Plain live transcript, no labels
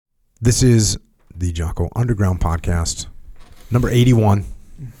This is the Jocko Underground Podcast, number 81.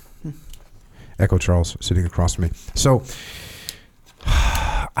 Echo Charles sitting across from me. So,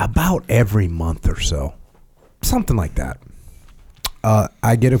 about every month or so, something like that,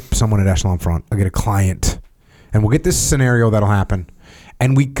 I get someone at Echelon Front, I get a client, and we'll get this scenario that'll happen.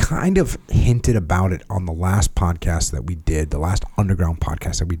 And we kind of hinted about it on the last podcast that we did, the last Underground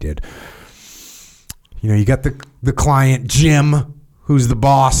podcast that we did. You know, you got the client, Jim, who's the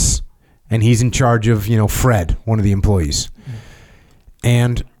boss, and he's in charge of, Fred, one of the employees.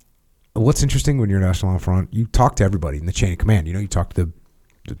 And what's interesting when you're at Echelon Front, you talk to everybody in the chain of command. You talk to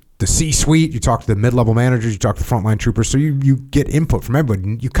the C-suite, you talk to the mid-level managers, you talk to the frontline troopers, so you get input from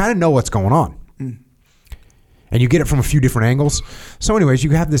everybody. You kind of know what's going on. And you get it from a few different angles. So anyways,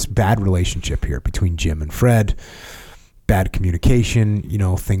 you have this bad relationship here between Jim and Fred. Bad communication,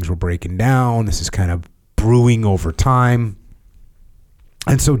 things were breaking down. This is kind of brewing over time.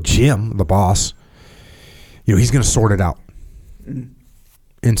 And so Jim, the boss, he's going to sort it out.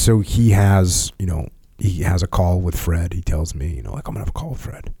 And so he has a call with Fred. He tells me, I'm going to have a call with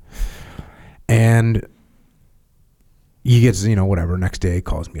Fred. And he gets, whatever, next day he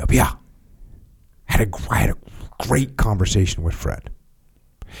calls me up. Yeah. I had a great conversation with Fred.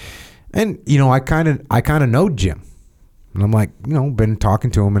 And, I kind of know Jim. And I'm like, been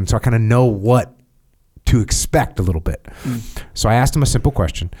talking to him. And so I kind of know what to expect a little bit. So I asked him a simple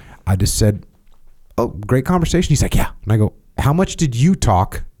question. I just said, oh, great conversation. He's like, yeah. And I go, how much did you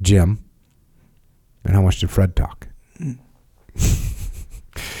talk, Jim? And how much did Fred talk? And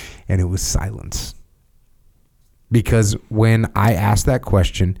it was silence. Because when I asked that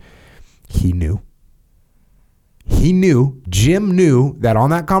question, he knew. Jim knew that on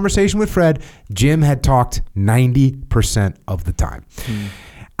that conversation with Fred, Jim had talked 90% of the time.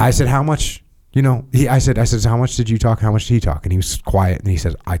 I said, how much, I said, how much did you talk? How much did he talk? And he was quiet and he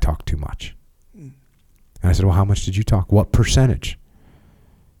said, I talked too much. And I said, well, how much did you talk? What percentage?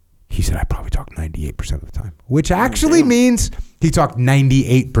 He said, I probably talked 98% of the time, which actually means he talked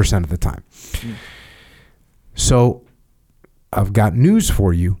 98% of the time. So I've got news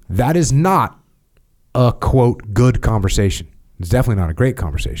for you. That is not a, quote, good conversation. It's definitely not a great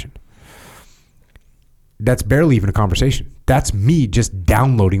conversation. That's barely even a conversation. That's me just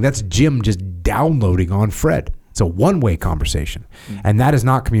downloading. That's Jim just downloading on Fred. It's a one-way conversation. And that is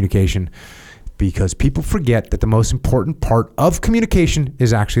not communication, because people forget that the most important part of communication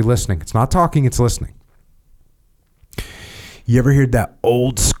is actually listening. It's not talking, it's listening. You ever heard that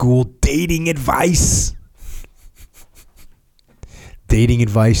old school dating advice? Dating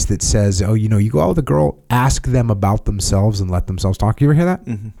advice that says, oh, you go out with a girl, ask them about themselves and let themselves talk. You ever hear that?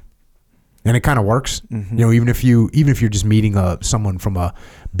 Mm-hmm. And it kind of works. Mm-hmm. Even if you're just meeting someone from a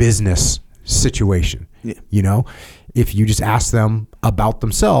business situation, if you just ask them about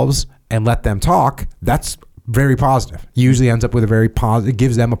themselves and let them talk, that's very positive. Usually ends up with a very positive, it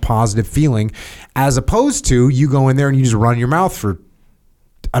gives them a positive feeling, as opposed to you go in there and you just run your mouth for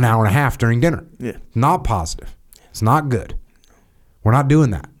an hour and a half during dinner. Yeah. Not positive. It's not good. We're not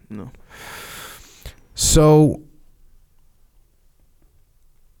doing that. No. So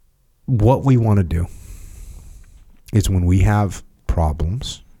what we want to do is, when we have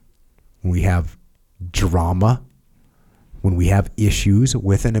problems, when we have drama, when we have issues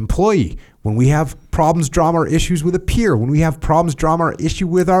with an employee, when we have problems, drama, or issues with a peer, when we have problems, drama, or issue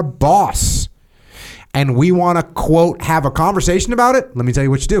with our boss, and we want to, quote, have a conversation about it, let me tell you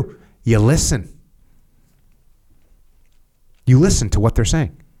what you do. You listen. You listen to what they're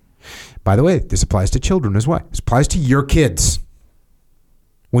saying. By the way, this applies to children as well. This applies to your kids.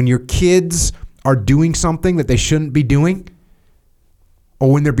 When your kids are doing something that they shouldn't be doing,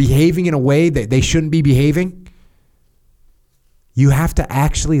 or when they're behaving in a way that they shouldn't be behaving, you have to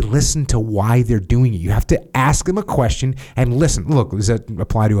actually listen to why they're doing it. You have to ask them a question and listen. Look, does that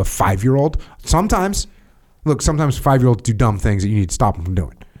apply to a 5-year-old? Sometimes. Look, sometimes 5-year-olds do dumb things that you need to stop them from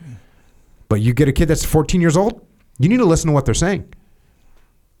doing. But you get a kid that's 14 years old, you need to listen to what they're saying.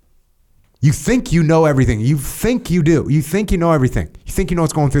 You think you know everything. You think you do. You think you know everything. You think you know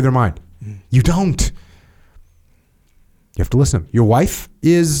what's going through their mind. You don't. You have to listen. Your wife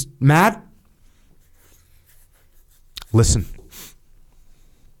is mad? Listen.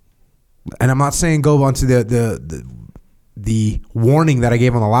 And I'm not saying go on to the warning that I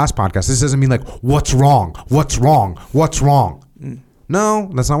gave on the last podcast. This doesn't mean like, what's wrong? What's wrong? What's wrong?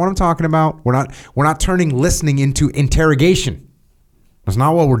 No, that's not what I'm talking about. We're not turning listening into interrogation. That's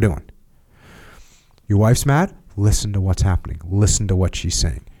not what we're doing. Your wife's mad? Listen to what's happening. Listen to what she's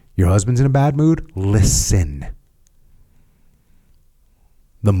saying. Your husband's in a bad mood? Listen.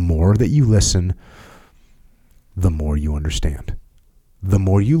 The more that you listen, the more you understand. The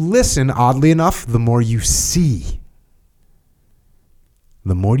more you listen, oddly enough, the more you see.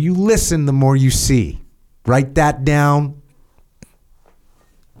 The more you listen, the more you see. Write that down.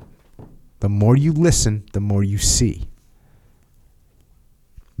 The more you listen, the more you see.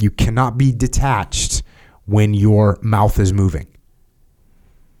 You cannot be detached when your mouth is moving.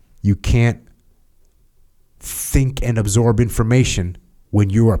 You can't think and absorb information when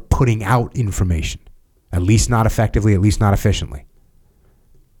you are putting out information. At least not effectively, at least not efficiently.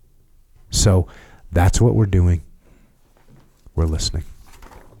 So that's what we're doing. We're listening.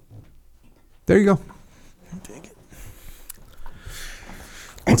 There you go. Take it.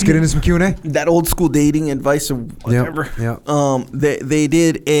 Let's get into some Q&A. That old school dating advice or whatever. Yep. They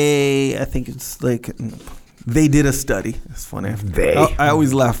did I think it's like, they did a study. It's funny. I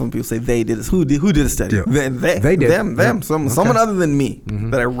always laugh when people say they did this. Who did a study? Yeah. They did. Them. Yeah. Someone other than me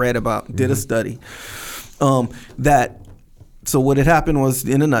that I read about did a study. So what had happened was,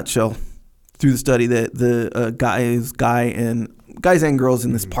 in a nutshell, through the study, that the guys and girls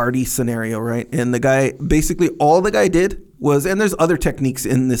in this party scenario, right? And the guy, basically all the guy did was, and there's other techniques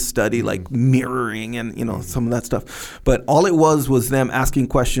in this study like mirroring and some of that stuff, but all it was them asking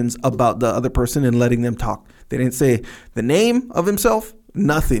questions about the other person and letting them talk. They didn't say the name of himself,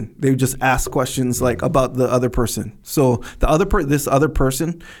 nothing. They would just ask questions like about the other person. So this other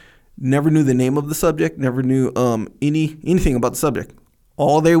person never knew the name of the subject, never knew anything about the subject.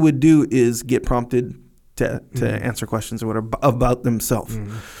 All they would do is get prompted to answer questions or whatever about themselves.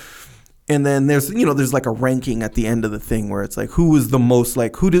 And then there's like a ranking at the end of the thing where it's like who's the most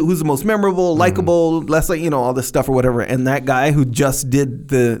memorable, likable, less all this stuff or whatever. And that guy who just did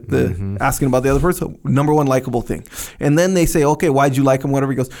the asking about the other person, number one likable thing. And then they say, okay, why'd you like him?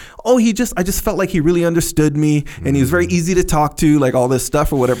 Whatever. He goes, I just felt like he really understood me and he was very easy to talk to, like all this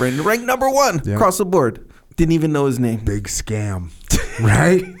stuff or whatever. And ranked number one across the board. Didn't even know his name. Big scam,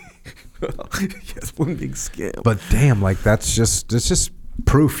 right? Yes, one big scam. But damn, like that's just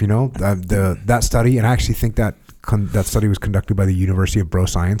proof, that study, and I actually think that study was conducted by the University of Bro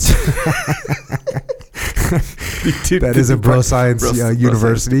Science. That is a Bro Science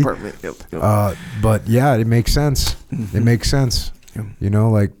university. Bro Science yep. But yeah, it makes sense. It makes sense. Yep.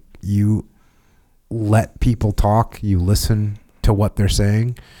 Like you let people talk, you listen to what they're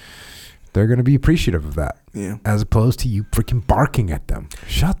saying. They're going to be appreciative of that. Yeah. As opposed to you freaking barking at them.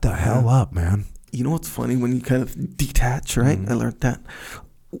 Shut the hell up, man. You know what's funny? When you kind of detach, right? I learned that.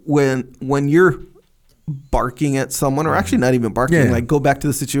 When you're barking at someone, or actually not even barking, like go back to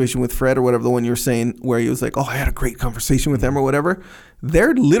the situation with Fred or whatever, the one you're saying where he was like, I had a great conversation with them or whatever.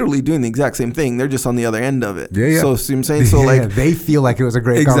 They're literally doing the exact same thing. They're just on the other end of it. Yeah. So see what I'm saying? So like they feel like it was a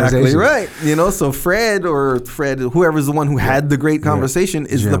great conversation. Exactly right. So Fred, whoever's the one who had the great conversation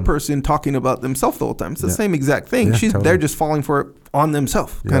is the person talking about themselves the whole time. It's the same exact thing. Yeah, totally. They're just falling for it on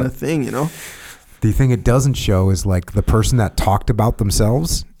themselves kind of thing, The thing it doesn't show is like the person that talked about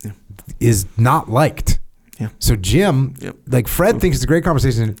themselves is not liked. Yeah. So Jim, like Fred thinks it's a great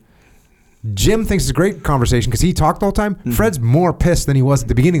conversation. Jim thinks it's a great conversation because he talked the whole time. Fred's more pissed than he was at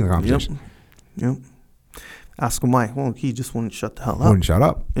the beginning of the conversation. Yep. Ask him why. Well, he just wouldn't shut the hell up. Wouldn't shut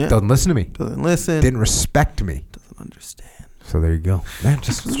up. Yeah. Doesn't listen to me. Doesn't listen. Didn't respect me. Doesn't understand. So there you go. Man,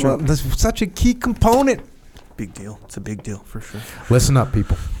 that's such a key component. Big deal. It's a big deal for sure. Listen up,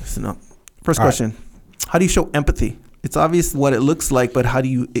 people. Listen up. First question. How do you show empathy? It's obvious what it looks like, but how do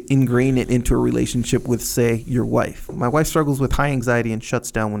you ingrain it into a relationship with, say, your wife? My wife struggles with high anxiety and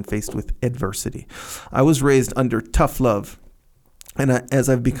shuts down when faced with adversity. I was raised under tough love, and as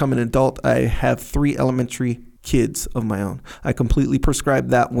I've become an adult, I have 3 elementary kids of my own. I completely prescribe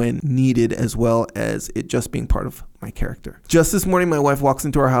that when needed, as well as it just being part of my character. Just this morning, my wife walks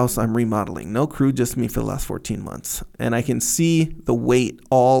into our house. I'm remodeling. No crew, just me for the last 14 months. And I can see the weight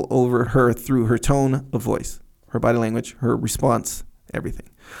all over her through her tone of voice, her body language, her response, everything.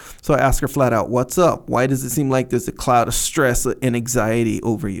 So I ask her flat out, what's up? Why does it seem like there's a cloud of stress and anxiety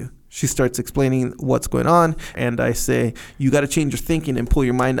over you? She starts explaining what's going on, and I say, you got to change your thinking and pull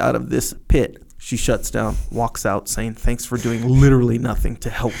your mind out of this pit. She shuts down, walks out, saying, thanks for doing literally nothing to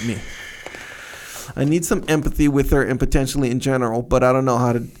help me. I need some empathy with her and potentially in general, but I don't know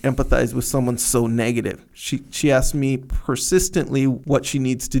how to empathize with someone so negative. She asks me persistently what she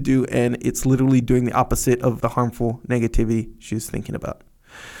needs to do, and it's literally doing the opposite of the harmful negativity she's thinking about.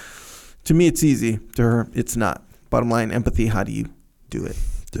 To me, it's easy. To her, it's not. Bottom line, empathy, how do you do it?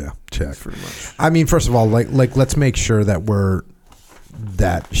 Yeah, check. That's pretty much. I mean, first of all, like let's make sure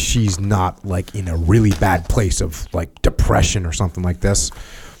that she's not like in a really bad place of like depression or something like this.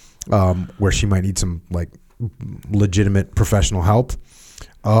 Where she might need some like legitimate professional help.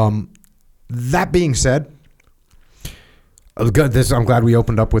 That being said, Good. I'm glad we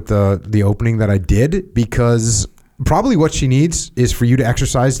opened up with the opening that I did, because probably what she needs is for you to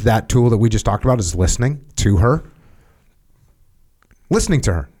exercise that tool that we just talked about, is listening to her. Listening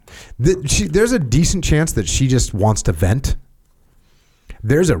to her. There's a decent chance that she just wants to vent.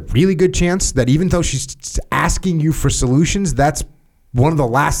 There's a really good chance that even though she's asking you for solutions, that's one of the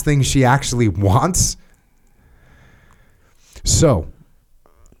last things she actually wants. So,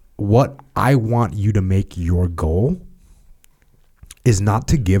 what I want you to make your goal is not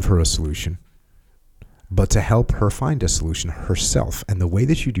to give her a solution, but to help her find a solution herself. And the way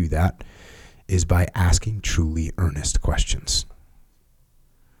that you do that is by asking truly earnest questions.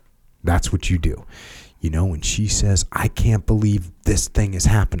 That's what you do. You know, when she says, I can't believe this thing is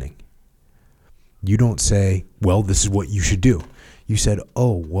happening, you don't say, well, this is what you should do. You said,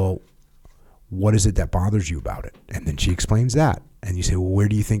 oh, well, what is it that bothers you about it? And then she explains that. And you say, well, what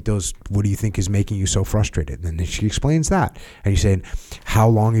do you think is making you so frustrated? And then she explains that. And you say, how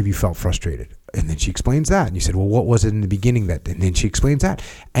long have you felt frustrated? And then she explains that. And you said, well, what was it in the beginning that? And then she explains that.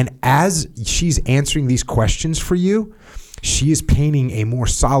 And as she's answering these questions for you, she is painting a more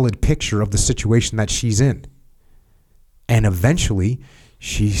solid picture of the situation that she's in. And eventually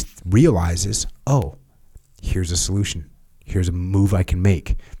she realizes, oh, here's a solution. Here's a move I can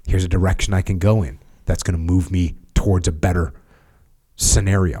make. Here's a direction I can go in that's going to move me towards a better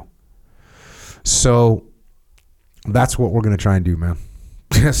scenario. So that's what we're going to try and do, man.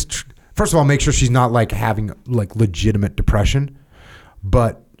 Just first of all, make sure she's not like having like legitimate depression,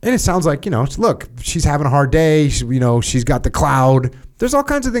 and it sounds like, you know, look, she's having a hard day. She's got the cloud. There's all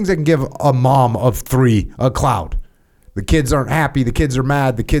kinds of things that can give a mom of 3 a cloud. The kids aren't happy. The kids are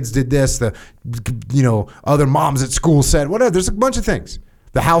mad. The kids did this. Other moms at school said whatever. There's a bunch of things.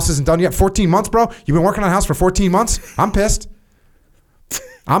 The house isn't done yet. 14 months, bro. You've been working on a house for 14 months. I'm pissed.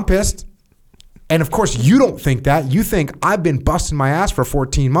 And of course, you don't think that. You think I've been busting my ass for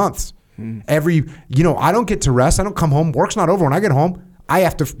 14 months. I don't get to rest. I don't come home. Work's not over when I get home. I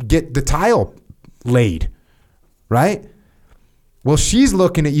have to get the tile laid, right? Well, she's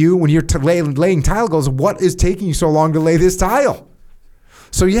looking at you when you're laying tile, goes, what is taking you so long to lay this tile?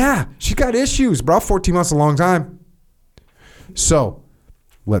 So yeah, she got issues, bro. 14 months is a long time. So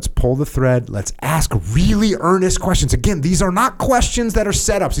let's pull the thread. Let's ask really earnest questions. Again, these are not questions that are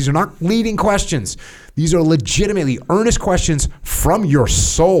setups. These are not leading questions. These are legitimately earnest questions from your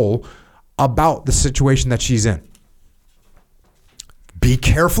soul about the situation that she's in. Be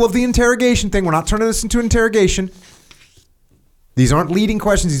careful of the interrogation thing. We're not turning this into an interrogation. These aren't leading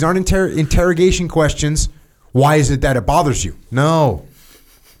questions. These aren't interrogation questions. Why is it that it bothers you? No.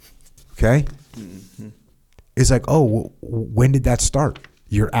 Okay? Mm-hmm. It's like, oh, when did that start?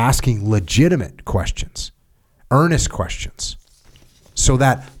 You're asking legitimate questions, earnest questions, so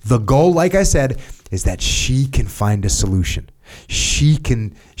that the goal, like I said, is that she can find a solution. She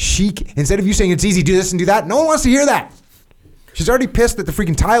can, instead of you saying it's easy, do this and do that, no one wants to hear that. She's already pissed that the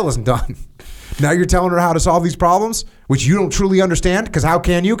freaking tile isn't done. Now you're telling her how to solve these problems, which you don't truly understand, because how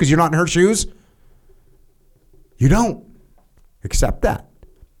can you? Because you're not in her shoes. You don't. Accept that.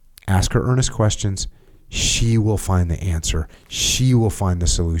 Ask her earnest questions. She will find the answer. She will find the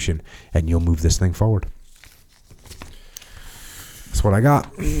solution, and you'll move this thing forward. That's what I got.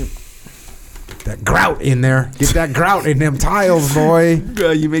 That grout in there. Get that grout in them tiles, boy.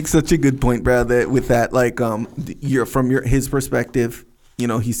 You make such a good point, Brad, that with that, like, his perspective,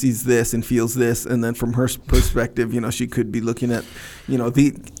 he sees this and feels this, and then from her perspective, she could be looking at,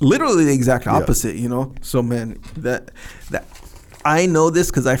 literally the exact opposite, So, man, that I know this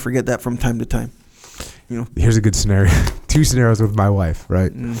because I forget that from time to time. Here's a good scenario. 2 scenarios with my wife,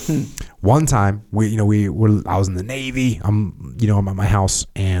 right? Mm-hmm. One time, I was in the Navy. I'm at my house,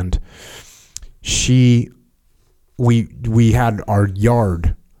 and we had our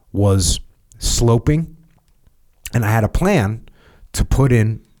yard was sloping, and I had a plan to put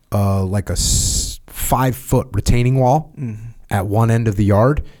in like a 5-foot retaining wall at one end of the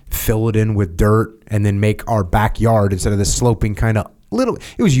yard, fill it in with dirt, and then make our backyard, instead of this sloping kind of little,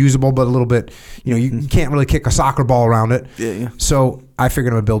 it was usable, but a little bit, you can't really kick a soccer ball around it. Yeah. So I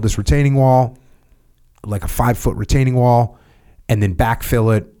figured I'm gonna build this retaining wall, like a 5-foot retaining wall, and then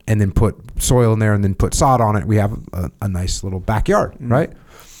backfill it, and then put soil in there, and then put sod on it. We have a nice little backyard, right?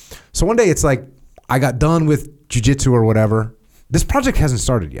 So one day it's like, I got done with jiu-jitsu or whatever. This project hasn't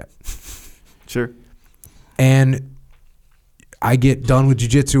started yet. Sure. And I get done with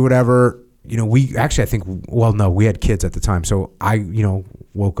jiu-jitsu, whatever. We actually, we had kids at the time. So I,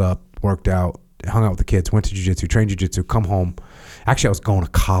 woke up, worked out, hung out with the kids, went to jiu-jitsu, trained jiu-jitsu, come home. Actually, I was going to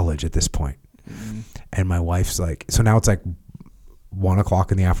college at this point. And my wife's like, so now it's like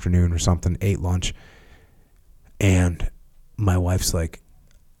 1:00 in the afternoon or something, ate lunch. And my wife's like,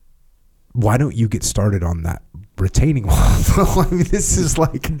 why don't you get started on that retaining wall? I mean, this is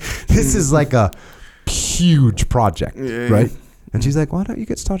like a huge project, right? And she's like, why don't you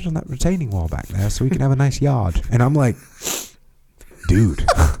get started on that retaining wall back there so we can have a nice yard? And I'm like, dude,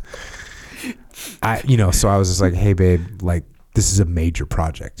 so I was just like, hey babe, like this is a major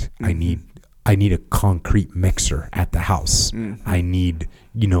project. I need a concrete mixer at the house. I need,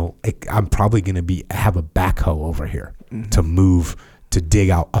 I'm probably going to have a backhoe over here to dig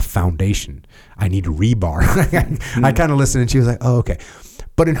out a foundation. I need rebar. I kind of listened and she was like, oh, okay.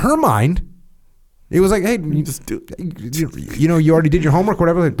 But in her mind, it was like, hey, you just do, you already did your homework,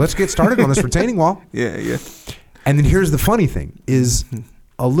 whatever. Like, let's get started on this retaining wall. Yeah. And then here's the funny thing is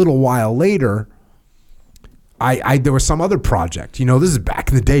a little while later, there was some other project. This is back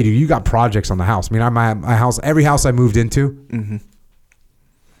in the day, dude. You got projects on the house. I mean, my house, every house I moved into,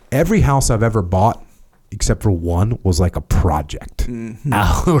 every house I've ever bought, except for one, was like a project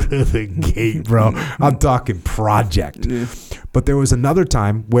out of the gate, bro. I'm talking project. Yeah. But there was another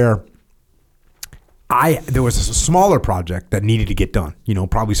time where there was a smaller project that needed to get done.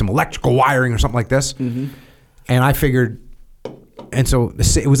 Probably some electrical wiring or something like this. And I figured, and so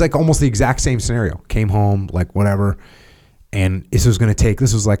it was like almost the exact same scenario. Came home, like whatever, and this was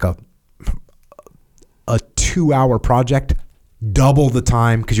like a 2-hour project. Double the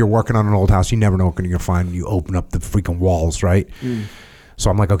time because you're working on an old house. You never know what you're going to find when you open up the freaking walls, right?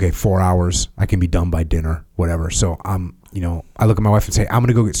 So I'm like, okay, 4 hours. I can be done by dinner, whatever. So I look at my wife and say, I'm going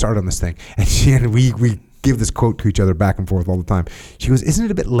to go get started on this thing. And we give this quote to each other back and forth all the time. She goes, isn't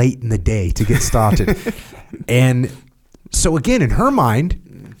it a bit late in the day to get started? And so again, in her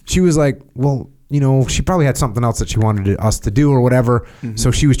mind, she was like, well, she probably had something else that she wanted us to do or whatever.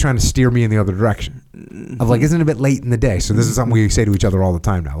 So she was trying to steer me in the other direction. Of like, isn't it a bit late in the day? So this is something we say to each other all the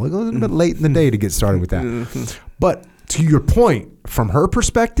time now. Like, isn't it a bit late in the day to get started with that? But to your point, from her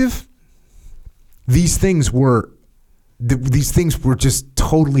perspective, these things were just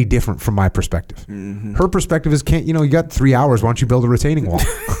totally different from my perspective. Her perspective is, you got 3 hours. Why don't you build a retaining wall?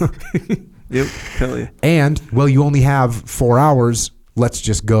 Yep, hell yeah. And, well, you only have 4 hours. Let's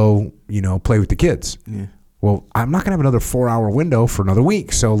just go, play with the kids. Yeah. Well, I'm not going to have another 4-hour window for another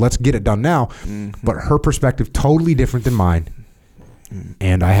week, so let's get it done now. But her perspective, totally different than mine.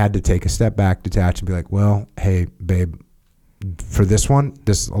 And I had to take a step back, detach, and be like, well, hey, babe, for this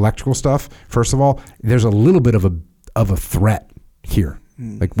electrical stuff, first of all, there's a little bit of a threat here.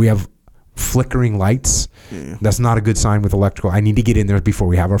 Like we have flickering lights. That's not a good sign with electrical. I need to get in there before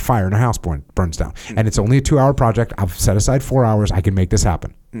we have our fire and our house burns down. And it's only a 2-hour project. I've set aside 4 hours. I can make this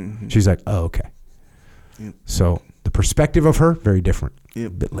happen. She's like, oh, okay. So the perspective of her, very different. A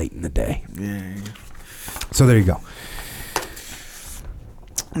bit late in the day. So there you go.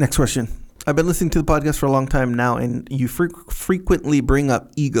 Next question. I've been listening to the podcast for a long time now, and you frequently bring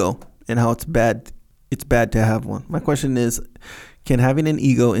up ego and how it's bad. It's bad to have one. My question is, can having an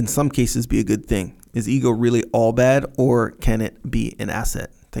ego in some cases be a good thing? Is ego really all bad, or can it be an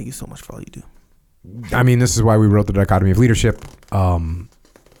asset? Thank you so much for all you do. I mean, this is why we wrote The Dichotomy of Leadership.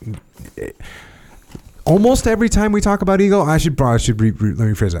 Almost every time we talk about ego, let me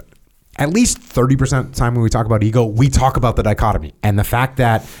rephrase that. At least 30% of the time when we talk about ego, we talk about the dichotomy and the fact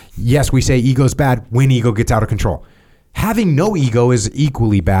that, yes, we say ego's bad when ego gets out of control. Having no ego is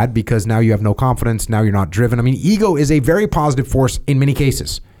equally bad because now you have no confidence. Now you're not driven. I mean, ego is a very positive force in many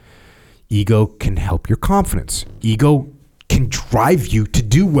cases. Ego can help your confidence. Ego can drive you to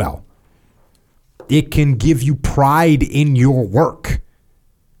do well. It can give you pride in your work.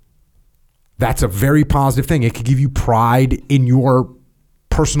 That's a very positive thing. It can give you pride in your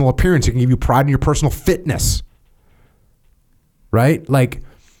personal appearance. It can give you pride in your personal fitness. Right? Like,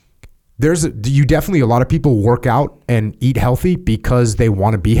 a lot of people work out and eat healthy because they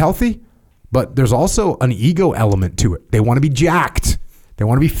want to be healthy, but there's also an ego element to it. They want to be jacked. They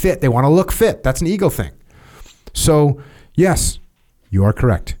want to be fit. They want to look fit. That's an ego thing. So, yes, you are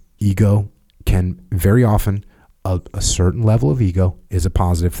correct. Ego can very often, a certain level of ego is a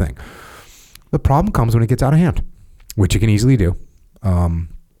positive thing. The problem comes when it gets out of hand, which it can easily do.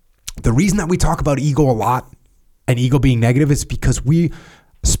 The reason that we talk about ego a lot and ego being negative is because we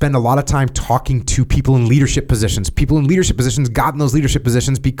spend a lot of time talking to people in leadership positions. People in leadership positions got in those leadership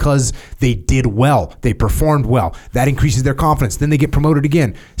positions because they did well. They performed well. That increases their confidence. Then they get promoted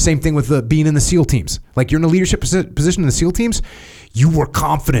again. Same thing with being in the SEAL teams. Like, you're in a leadership position in the SEAL teams. You were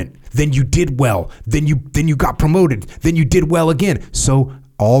confident. Then you did well. Then you got promoted. Then you did well again. So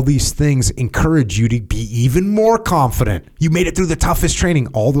all these things encourage you to be even more confident. You made it through the toughest training.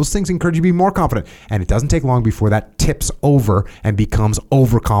 All those things encourage you to be more confident. And it doesn't take long before that tips over and becomes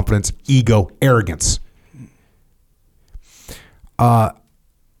overconfidence, ego, arrogance.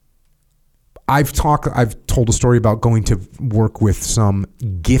 I've told a story about going to work with some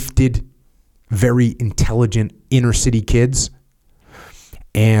gifted, very intelligent inner city kids,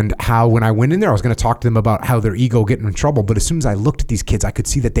 and how when I went in there, I was going to talk to them about how their ego getting in trouble. But as soon as I looked at these kids, I could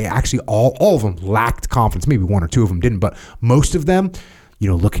see that they actually all of them lacked confidence. Maybe one or two of them didn't, but most of them,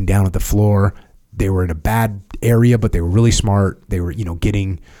 looking down at the floor, they were in a bad area, but they were really smart. They were,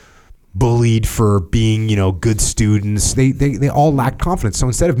 getting bullied for being, good students. They all lacked confidence. So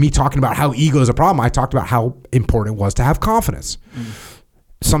instead of me talking about how ego is a problem, I talked about how important it was to have confidence.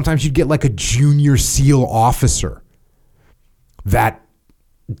 Sometimes you'd get like a junior SEAL officer that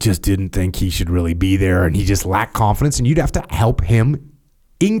just didn't think he should really be there, and he just lacked confidence, and you'd have to help him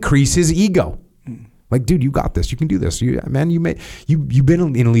increase his ego. Like, dude, you got this. You can do this. You've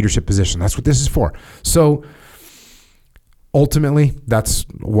been in a leadership position. That's what this is for. So ultimately, that's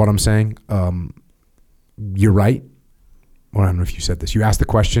what I'm saying. You're right. Well, I don't know if you said this. You asked the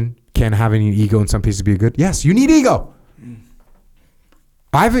question, can having an ego in some cases be good? Yes, you need ego.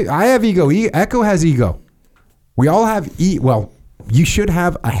 I have ego. Echo has ego. We all have well, you should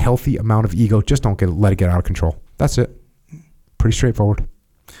have a healthy amount of ego. Just don't let it get out of control. That's it. Pretty straightforward.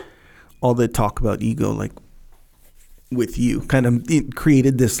 All the talk about ego, like with you, kind of it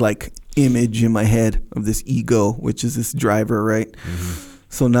created this like image in my head of this ego, which is this driver, right? Mm-hmm.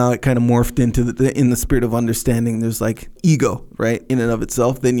 So now it kind of morphed into in the spirit of understanding. There's like ego, right, in and of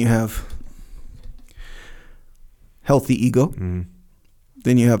itself. Then you have healthy ego. Mm-hmm.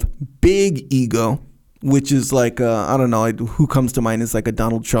 Then you have big ego, which is like I don't know who comes to mind is like a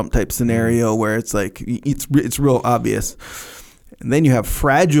Donald Trump type scenario where it's like it's real obvious. And then you have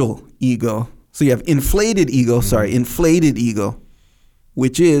fragile ego. So you have inflated ego,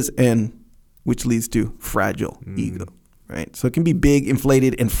 which leads to fragile ego, right? So it can be big,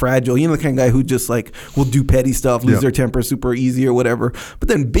 inflated, and fragile. The kind of guy who just like will do petty stuff, lose their temper super easy or whatever. But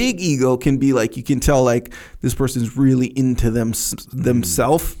then big ego can be like, you can tell like this person's really into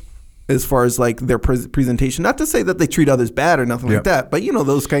themselves as far as like their presentation. Not to say that they treat others bad or nothing like that, but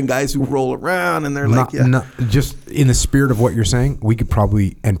those kind of guys who roll around and they're just in the spirit of what you're saying, we could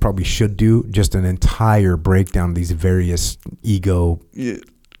probably should do just an entire breakdown of these various ego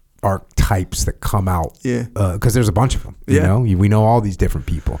archetypes that come out. Because there's a bunch of them. We know all these different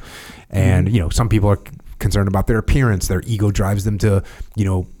people, and some people are concerned about their appearance. Their ego drives them to,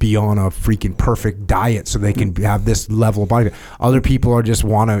 be on a freaking perfect diet so they can have this level of body. Other people are just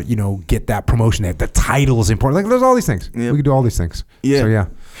want to, get that promotion. The title is important. Like there's all these things. We can do all these things.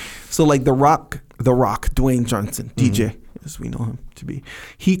 So like The Rock, Dwayne Johnson, DJ, as we know him to be.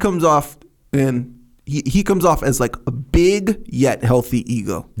 He comes off as like a big yet healthy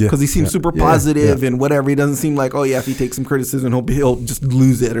ego because he seems super positive and whatever. He doesn't seem like, if he takes some criticism, he'll just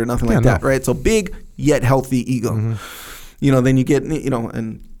lose it or nothing like that, right? So big yet healthy ego. Mm-hmm. Then you get,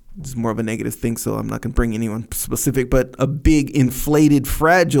 and it's more of a negative thing, so I'm not going to bring anyone specific, but a big inflated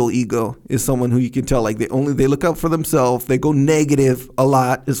fragile ego is someone who you can tell like they look out for themselves. They go negative a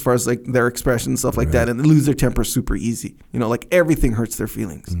lot as far as like their expression and stuff like that, and they lose their temper super easy. Like everything hurts their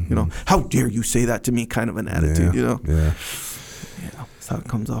feelings. Mm-hmm. How dare you say that to me kind of an attitude, that's how it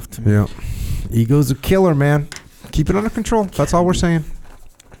comes off to me. Ego's a killer, man. Keep it under control. That's all we're saying.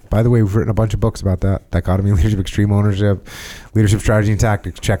 By the way, we've written a bunch of books about that. Dichotomy, Leadership, Extreme Ownership, Leadership Strategy and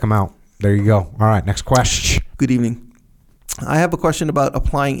Tactics. Check them out. There you go. All right, next question. Good evening. I have a question about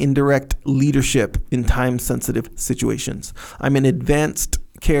applying indirect leadership in time-sensitive situations. I'm an advanced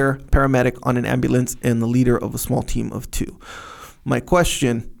care paramedic on an ambulance and the leader of a small team of 2. My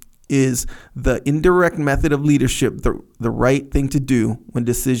question is the indirect method of leadership the right thing to do when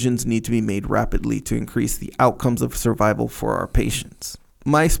decisions need to be made rapidly to increase the outcomes of survival for our patients?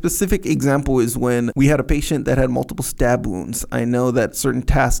 My specific example is when we had a patient that had multiple stab wounds. I know that certain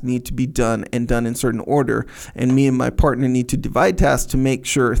tasks need to be done and done in certain order, and me and my partner need to divide tasks to make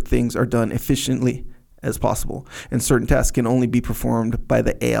sure things are done efficiently as possible. And certain tasks can only be performed by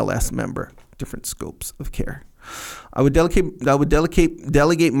the ALS member, different scopes of care. I would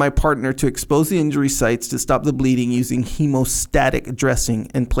delegate my partner to expose the injury sites to stop the bleeding using hemostatic dressing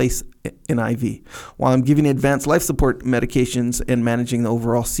and place an IV, while I'm giving advanced life support medications and managing the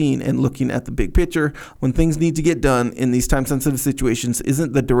overall scene and looking at the big picture. When things need to get done in these time-sensitive situations,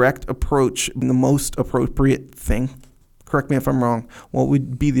 isn't the direct approach the most appropriate thing? Correct me if I'm wrong. What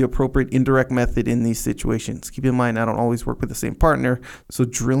would be the appropriate indirect method in these situations? Keep in mind, I don't always work with the same partner, so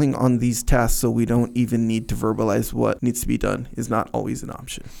drilling on these tasks so we don't even need to verbalize what needs to be done is not always an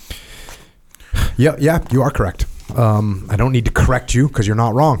option. Yeah, you are correct. I don't need to correct you because you're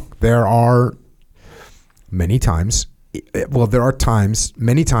not wrong. There are many times Well, there are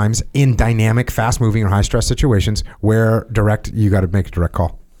many times in dynamic, fast-moving or high-stress situations where you got to make a direct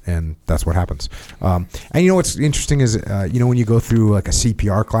call, and that's what happens. And you know what's interesting is, when you go through like a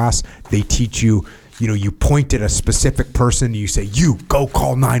CPR class, they teach you, you point at a specific person, you say, you go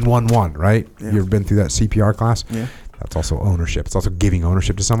call 911, right? Yeah. You ever been through that CPR class? Yeah. That's also ownership. It's also giving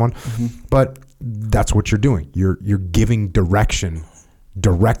ownership to someone. Mm-hmm. But that's what you're doing. You're giving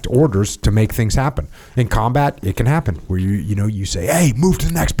direct orders to make things happen. In combat, it can happen where you say, hey, move to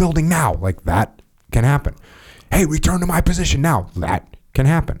the next building now. Like that can happen. Hey, return to my position now. That can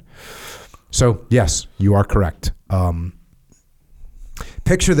happen. So yes, you are correct.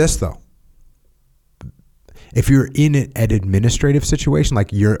 Picture this though. If you're in an administrative situation,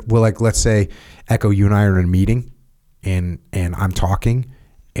 let's say, Echo, you and I are in a meeting and I'm talking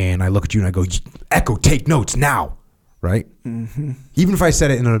and I look at you and I go, Echo, take notes now. Right? Mm-hmm. Even if I said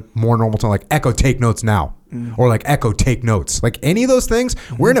it in a more normal tone, like Echo, take notes now, or like Echo, take notes, like any of those things,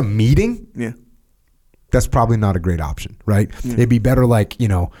 we're in a meeting. Yeah. That's probably not a great option, right? Yeah. It'd be better like,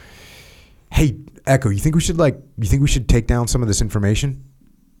 hey, Echo, you think we should take down some of this information?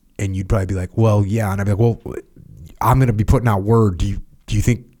 And you'd probably be like, well, yeah. And I'd be like, well, I'm going to be putting out word. Do you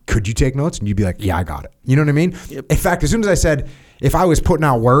think, could you take notes? And you'd be like, yeah, I got it. You know what I mean? Yep. In fact, as soon as I said, if I was putting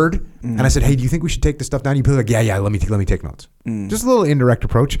out word and I said, hey, do you think we should take this stuff down? You'd be like, yeah, let me take notes. Just a little indirect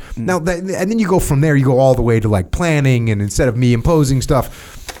approach. Now, and then you go from there, you go all the way to like planning, and instead of me imposing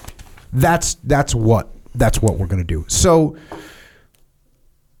stuff, that's what we're going to do. So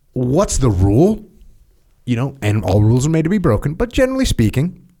what's the rule? And all rules are made to be broken, but generally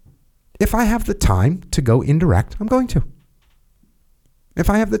speaking, if I have the time to go indirect, I'm going to. If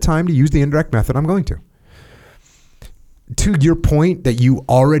I have the time to use the indirect method, I'm going to. To your point that you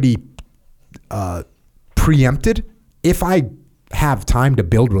already preempted, if I have time to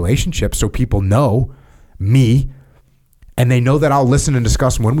build relationships so people know me and they know that I'll listen and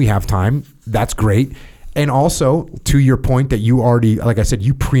discuss when we have time, that's great. And also, to your point that you already, like I said,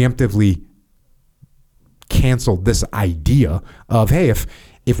 you preemptively canceled this idea of, hey,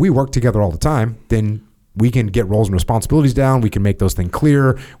 if we work together all the time, then we can get roles and responsibilities down. We can make those things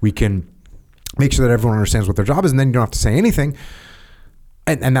clear. We can make sure that everyone understands what their job is, and then you don't have to say anything.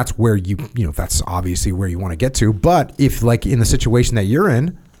 And that's where that's obviously where you want to get to. But if, like, in the situation that you're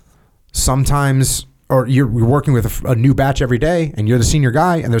in, sometimes, or you're working with a new batch every day, and you're the senior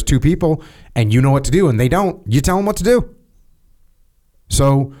guy, and there's two people, and you know what to do, and they don't, you tell them what to do.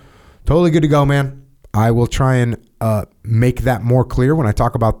 So, totally good to go, man. I will try and make that more clear when I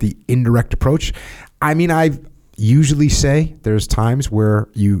talk about the indirect approach. I mean, I usually say there's times where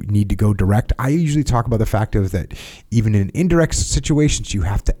you need to go direct. I usually talk about the fact of that even in indirect situations, you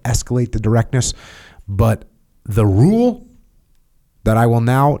have to escalate the directness. But the rule that I will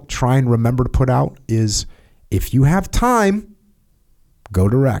now try and remember to put out is, if you have time, go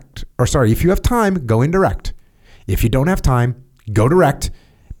direct. If you have time, go indirect. If you don't have time, go direct.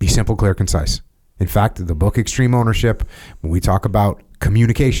 Be simple, clear, concise. In fact, the book Extreme Ownership, when we talk about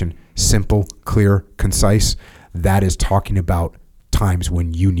communication, simple, clear, concise, that is talking about times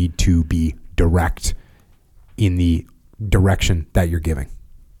when you need to be direct in the direction that you're giving.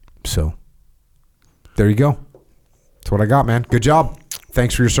 So there you go. That's what I got, man. Good job.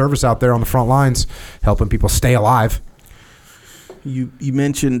 Thanks for your service out there on the front lines, helping people stay alive. You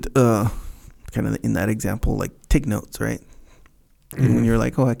mentioned kind of in that example, like take notes, right? And when you're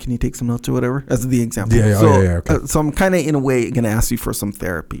like, oh, can you take some notes or whatever? As the example. Yeah, okay. So I'm kind of, in a way, going to ask you for some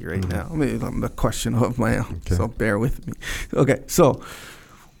therapy right now. I mean, I'm the question of my own, so bear with me. Okay, so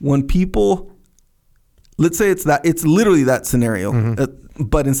when people, let's say it's literally that scenario,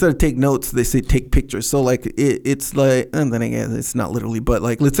 but instead of take notes, they say take pictures. So like it's like, and then again, it's not literally, but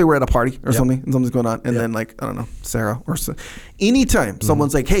like, let's say we're at a party or something, and something's going on, and then like, I don't know, Sarah or so, anytime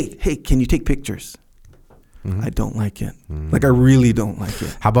someone's like, hey, can you take pictures? I don't like it. Like, I really don't like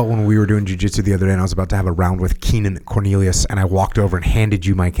it. How about when we were doing jiu-jitsu the other day and I was about to have a round with Keenan Cornelius and I walked over and handed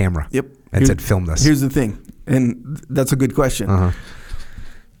you my camera? Yep. And said, film this. Here's the thing, and that's a good question.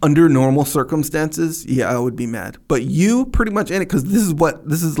 Under normal circumstances, I would be mad. But you pretty much in it, because this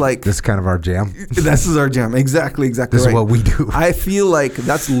is kind of our jam. This is our jam. Exactly This right. is what we do. I feel like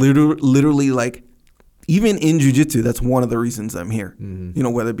that's literally like, even in jiu-jitsu, that's one of the reasons I'm here.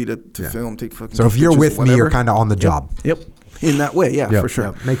 Whether it be to film, take fucking So if you're pictures, with me, you're kind of on the job. Yep. In that way, for sure.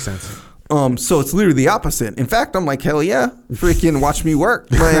 Yep. Makes sense. So it's literally the opposite. In fact, I'm like, hell yeah, freaking watch me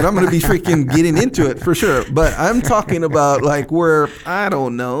work, man. I'm going to be freaking getting into it for sure. But I'm talking about like where, I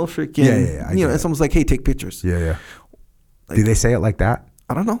don't know, freaking, it's almost like, hey, take pictures. Yeah. Like, do they say it like that?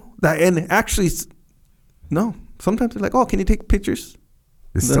 I don't know. And actually, no. Sometimes they're like, oh, can you take pictures?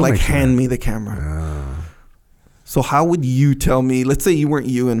 They're like, hand me the camera. So how would you tell me, let's say you weren't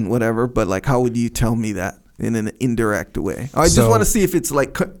you and whatever, but like, how would you tell me that in an indirect way? I just want to see if it's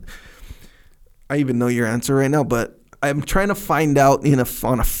like, I even know your answer right now, but I'm trying to find out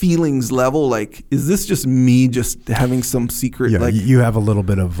on a feelings level, like, is this just me just having some secret? Yeah, like you have a little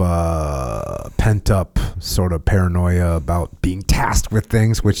bit of pent up sort of paranoia about being tasked with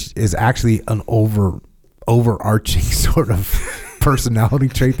things, which is actually an overarching sort of personality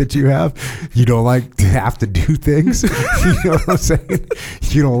trait that you have. You don't like to have to do things. You know what I'm saying?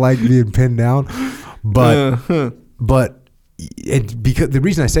 You don't like being pinned down, but because the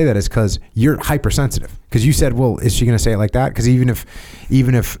reason I say that is because you're hypersensitive. Because you said, well, is she going to say it like that? Because even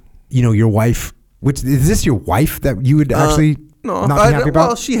if your wife, which is this your wife that you would actually not be happy about?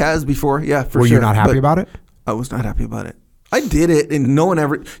 Well, she has before, yeah, for sure. Were you not happy about it? I was not happy about it. I did it, and no one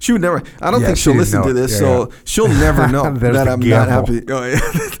ever. She would never. I don't think she'll listen to this, she'll never know that I'm not happy. Oh, yeah.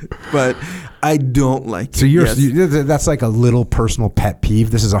 But I don't like it. So that's like a little personal pet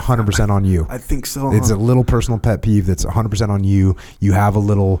peeve. This is 100% on you. I think so. It's a little personal pet peeve that's 100% on you. You have a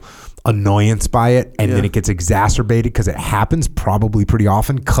little annoyance by it, and then it gets exacerbated because it happens probably pretty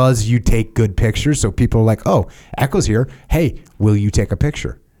often because you take good pictures. So people are like, oh, Echo's here. Hey, will you take a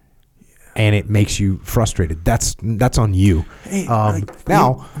picture? And it makes you frustrated. That's on you. Hey,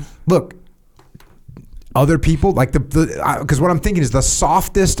 look, other people like because what I'm thinking is the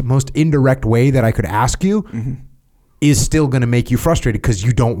softest, most indirect way that I could ask you is still going to make you frustrated because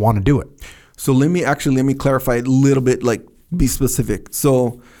you don't want to do it. So let me clarify a little bit. Like, be specific.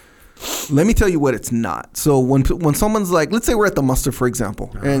 So let me tell you what it's not. So when someone's like, let's say we're at the muster, for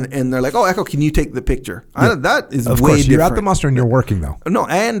example, and they're like, oh, Echo, can you take the picture? Yeah. That is of way course, different. You're at the muster and you're working though. No,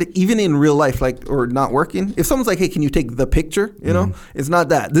 and even in real life, like, or not working, if someone's like, hey, can you take the picture? You know, it's not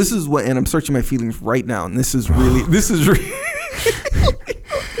that. This is what, and I'm searching my feelings right now, and this is really.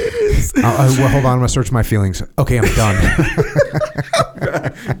 Well, hold on, I'm gonna search my feelings. Okay, I'm done.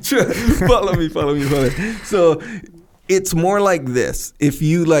 Follow me. So it's more like this. If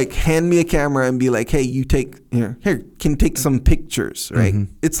you like hand me a camera and be like, hey, you take here, can take some pictures, right?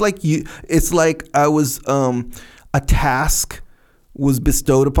 It's like I was a task was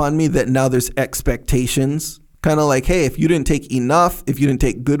bestowed upon me that now there's expectations. Kind of like, hey, if you didn't take enough, if you didn't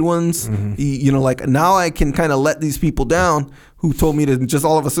take good ones, like now I can kind of let these people down who told me to just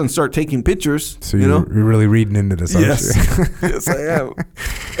all of a sudden start taking pictures. So you're really reading into this. Yes, yes, I am.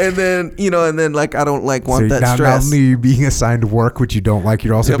 And then like I don't like want that stress. Not only are you being assigned work which you don't like,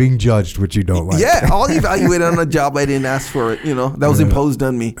 you're also being judged which you don't like. Yeah, I'll evaluate on a job I didn't ask for it. That was imposed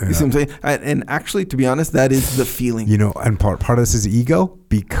on me. You see what I'm saying? And actually, to be honest, that is the feeling. And part of this is ego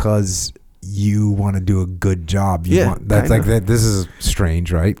because you want to do a good job. That's like that. This is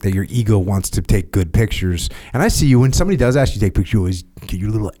strange, right? That your ego wants to take good pictures. And I see you when somebody does ask you to take pictures, you always get your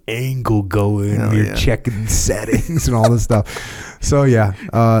little angle going. You're checking settings and all this stuff. So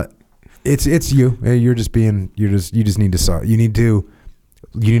it's you. You're just being. You just need to. You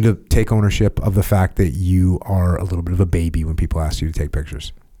need to take ownership of the fact that you are a little bit of a baby when people ask you to take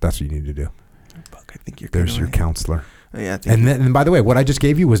pictures. That's what you need to do. I think there's your counselor. Yeah, and by the way, what I just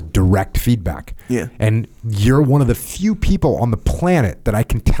gave you was direct feedback. Yeah. And you're one of the few people on the planet that I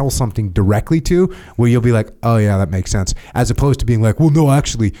can tell something directly to where you'll be like, oh yeah, that makes sense. As opposed to being like, well, no,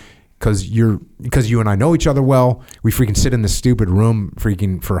 actually, because you and I know each other well. We freaking sit in this stupid room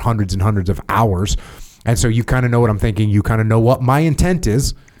freaking for hundreds and hundreds of hours. And so you kind of know what I'm thinking. You kind of know what my intent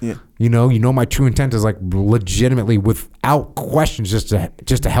is. Yeah. You know my true intent is like legitimately without questions just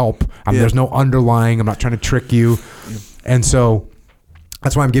to help. There's no underlying. I'm not trying to trick you. Yeah. And so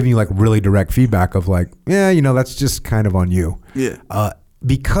that's why I'm giving you like really direct feedback of like, that's just kind of on you. Yeah.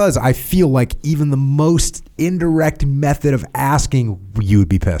 Because I feel like even the most indirect method of asking, you would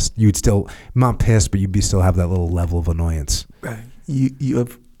be pissed. You'd still not pissed, but you'd still have that little level of annoyance. You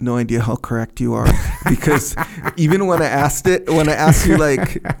have no idea how correct you are, because even when I asked you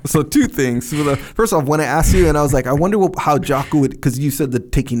like, so two things. First off, when I asked you and I was like, I wonder how Jocko would, because you said the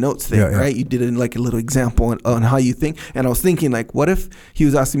taking notes thing, right? You did it in like a little example on how you think. And I was thinking like, what if he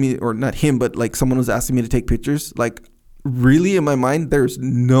was asking me, or not him, but like someone was asking me to take pictures? Like, really, in my mind, there's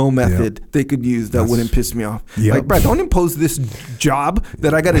no method they could use that wouldn't piss me off. Like, Brad, don't impose this job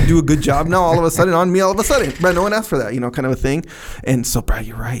that I got to do a good job now all of a sudden on me all of a sudden. Brad, no one asked for that, kind of a thing. And so, Brad,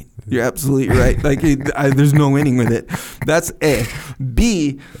 you're right. You're absolutely right. Like, there's no winning with it. That's A.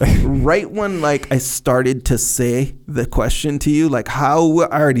 B, right when like I started to say the question to you, like how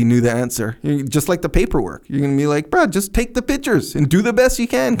I already knew the answer. Just like the paperwork. You're going to be like, Brad, just take the pictures and do the best you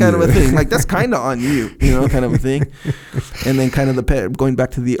can, kind of a thing. Like, that's kind of on you, kind of a thing. And then kind of going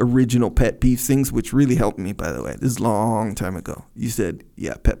back to the original pet peeves things, which really helped me, by the way. This is a long time ago. You said,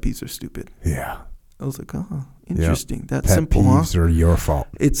 yeah, pet peeves are stupid. Yeah. I was like, oh, interesting. That's Pet simple, huh? peeves are your fault.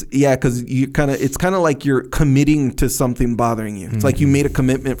 Because it's kind of like you're committing to something bothering you. It's like you made a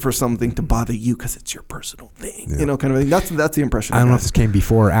commitment for something to bother you because it's your personal thing, kind of thing. That's the impression. I don't know if this came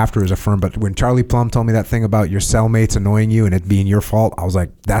before or after it was affirmed, but when Charlie Plum told me that thing about your cellmates annoying you and it being your fault, I was like,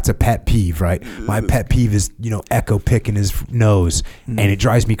 that's a pet peeve, right? My pet peeve is, Echo picking his nose, and it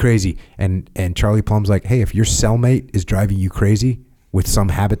drives me crazy. And Charlie Plum's like, hey, if your cellmate is driving you crazy with some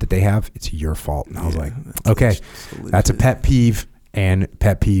habit that they have, it's your fault. And I was like, okay, that's a pet peeve, and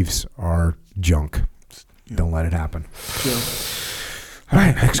pet peeves are junk. Don't let it happen. All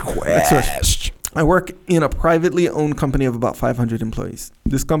right, next question. I work in a privately owned company of about 500 employees.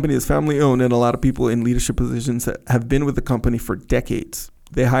 This company is family owned, and a lot of people in leadership positions that have been with the company for decades.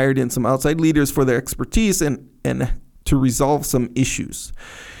 They hired in some outside leaders for their expertise and to resolve some issues.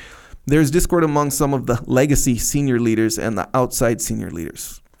 There's discord among some of the legacy senior leaders and the outside senior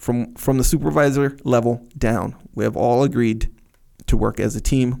leaders. From the supervisor level down, we have all agreed to work as a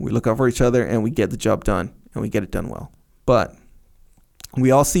team. We look out for each other, and we get the job done, and we get it done well. But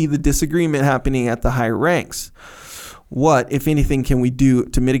we all see the disagreement happening at the higher ranks. What, if anything, can we do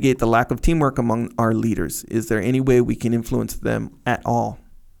to mitigate the lack of teamwork among our leaders? Is there any way we can influence them at all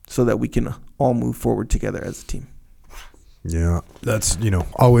so that we can all move forward together as a team? Yeah, that's,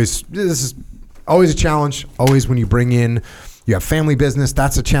 this is always a challenge. Always when you bring in, you have family business,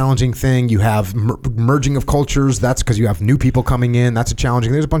 that's a challenging thing. You have merging of cultures, that's because you have new people coming in, that's a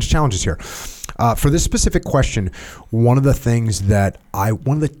challenging. There's a bunch of challenges here. For this specific question, one of the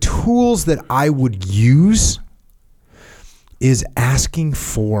tools that I would use is asking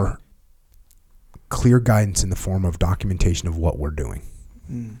for clear guidance in the form of documentation of what we're doing.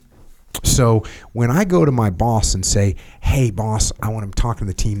 So when I go to my boss and say, hey boss, I want to talk to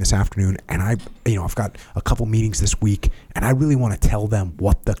the team this afternoon, and I've got a couple meetings this week, and I really want to tell them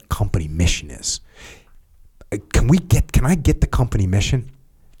what the company mission is. Can I get the company mission?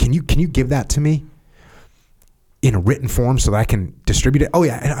 Can you give that to me in a written form so that I can distribute it? Oh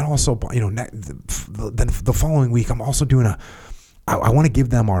yeah, and also, the following week I'm also doing I want to give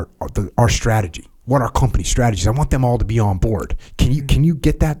them our strategy. What our company strategies. I want them all to be on board. Can you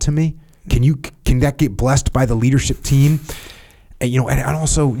get that to me? Can that get blessed by the leadership team? And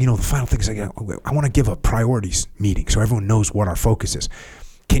also, the final thing is I want to give a priorities meeting so everyone knows what our focus is.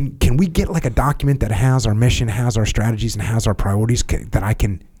 Can we get like a document that has our mission, has our strategies, and has our priorities that I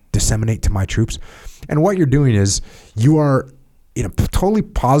can disseminate to my troops? And what you're doing is you are, in a totally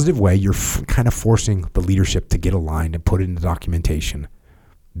positive way, you're kind of forcing the leadership to get aligned and put it into documentation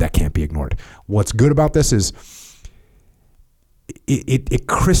that can't be ignored. What's good about this is it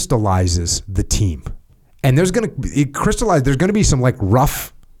crystallizes the team, and there's going to be some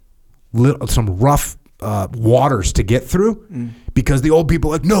rough waters to get through, because the old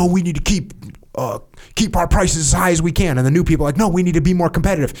people are like, no, we need to keep our prices as high as we can, and the new people are like, no, we need to be more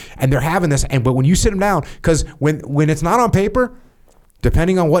competitive, and they're having this. But when you sit them down, because when it's not on paper,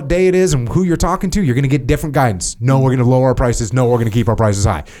 depending on what day it is and who you're talking to, you're going to get different guidance. No, we're going to lower our prices. No, we're going to keep our prices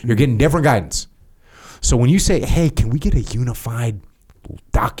high. You're getting different guidance. So when you say, hey, can we get a unified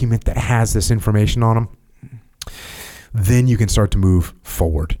document that has this information on them? Then you can start to move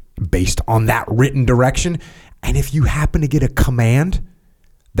forward based on that written direction. And if you happen to get a command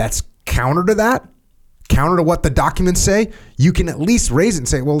that's counter to what the documents say, you can at least raise it and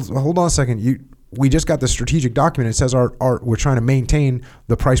say, well, hold on a second. We just got the strategic document. It says we're trying to maintain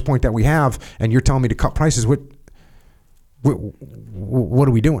the price point that we have, and you're telling me to cut prices. What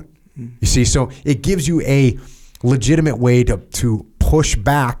are we doing? You see, so it gives you a legitimate way to push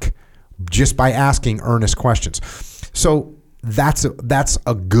back just by asking earnest questions. So that's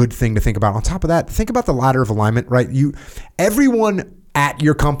a good thing to think about. On top of that, think about the ladder of alignment, right? Everyone at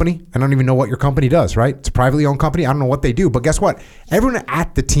your company, I don't even know what your company does, right? It's a privately owned company. I don't know what they do, but guess what? Everyone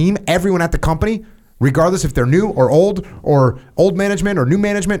at the team, everyone at the company, regardless if they're new or old management or new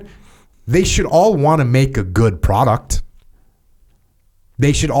management, they should all want to make a good product.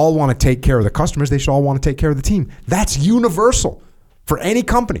 They should all want to take care of the customers. They should all want to take care of the team. That's universal for any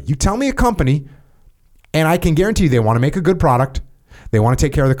company. You tell me a company, and I can guarantee you they want to make a good product. They want to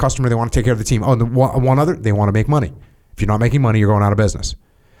take care of the customer. They want to take care of the team. Oh, and one other, they want to make money. If you're not making money, you're going out of business.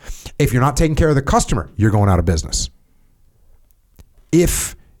 If you're not taking care of the customer, you're going out of business.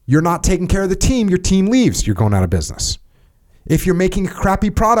 If you're not taking care of the team, your team leaves, you're going out of business. If you're making a crappy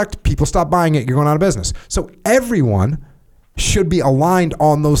product, people stop buying it, you're going out of business. So everyone should be aligned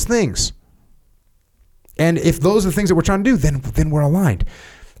on those things. And if those are the things that we're trying to do, then we're aligned.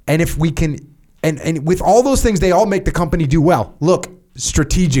 And if we can, and with all those things, they all make the company do well. Look,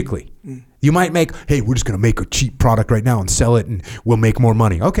 strategically. You might make, hey, we're just going to make a cheap product right now and sell it and we'll make more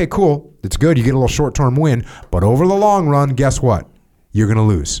money. Okay, cool. It's good. You get a little short-term win. But over the long run, guess what? You're going to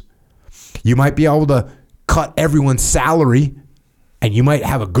lose. You might be able to cut everyone's salary and you might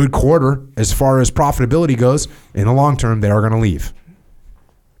have a good quarter as far as profitability goes. In the long term, they are going to leave.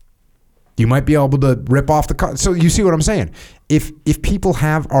 You might be able to rip off the cut. So you see what I'm saying? If people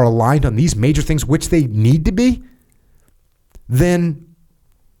are aligned on these major things, which they need to be, then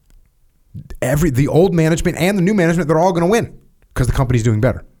the old management and the new management, they're all going to win because the company's doing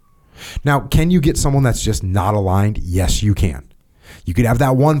better. Now, can you get someone that's just not aligned? Yes, you can. You could have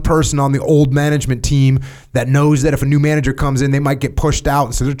that one person on the old management team that knows that if a new manager comes in, they might get pushed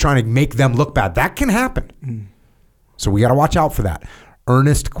out. So they're trying to make them look bad. That can happen. So we got to watch out for that.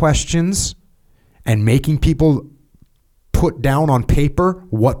 Earnest questions and making people put down on paper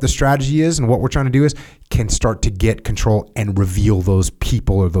what the strategy is and what we're trying to do is can start to get control and reveal those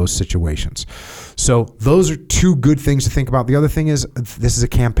people or those situations. So those are two good things to think about. The other thing is this is a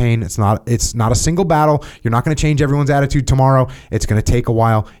campaign. It's not a single battle. You're not going to change everyone's attitude tomorrow. It's going to take a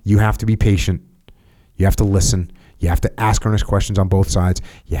while. You have to be patient. You have to listen. You have to ask earnest questions on both sides.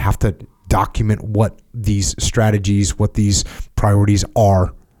 You have to document what these strategies, what these priorities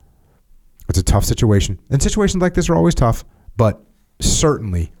are. It's a tough situation. And situations like this are always tough, but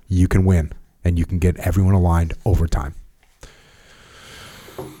certainly you can win and you can get everyone aligned over time.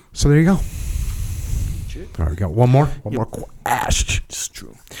 So there you go. All right, we got one more. One more. It's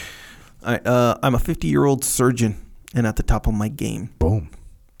true. All right, I'm a 50-year-old surgeon and at the top of my game. Boom.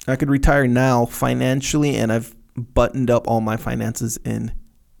 I could retire now financially, and I've buttoned up all my finances, and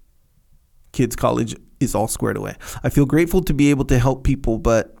kids' college is all squared away. I feel grateful to be able to help people,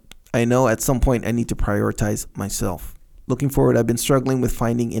 but I know at some point I need to prioritize myself. Looking forward, I've been struggling with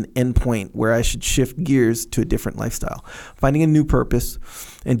finding an endpoint where I should shift gears to a different lifestyle, finding a new purpose,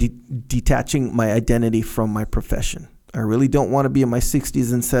 and detaching my identity from my profession. I really don't want to be in my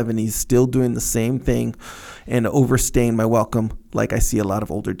 60s and 70s still doing the same thing and overstaying my welcome like I see a lot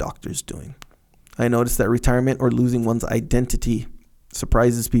of older doctors doing. I noticed that retirement or losing one's identity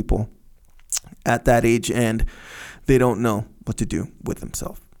surprises people at that age, and they don't know what to do with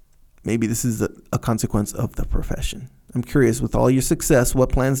themselves. Maybe this is a consequence of the profession. I'm curious, with all your success, what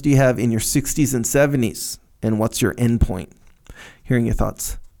plans do you have in your 60s and 70s? And what's your end point? Hearing your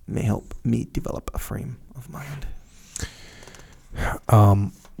thoughts may help me develop a frame of mind.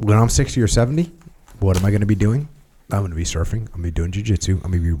 When I'm 60 or 70, what am I going to be doing? I'm going to be surfing. I'm going to be doing jiu-jitsu.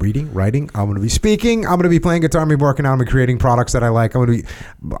 I'm going to be reading, writing. I'm going to be speaking. I'm going to be playing guitar. I'm going to be working out. I'm going to be creating products that I like.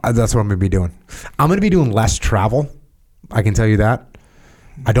 That's what I'm going to be doing. I'm going to be doing less travel. I can tell you that.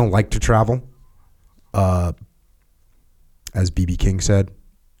 I don't like to travel. As B.B. King said,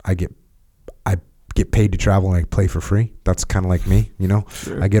 I get paid to travel and I play for free. That's kind of like me, you know.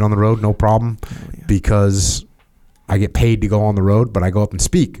 Sure. I get on the road, no problem, because I get paid to go on the road, but I go up and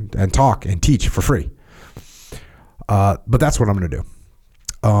speak and talk and teach for free. But that's what I'm going to do.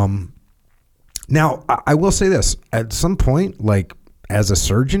 Now, I will say this. At some point, like as a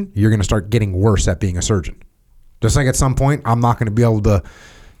surgeon, you're going to start getting worse at being a surgeon. Just like at some point, I'm not going to be able to,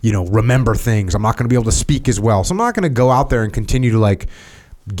 remember things. I'm not going to be able to speak as well. So I'm not going to go out there and continue to like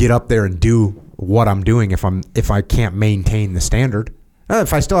get up there and do what I'm doing if I can't maintain the standard.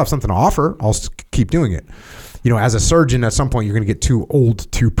 If I still have something to offer, I'll keep doing it. As a surgeon, at some point, you're going to get too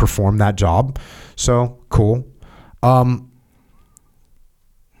old to perform that job. So cool. I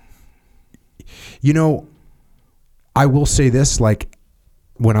will say this, like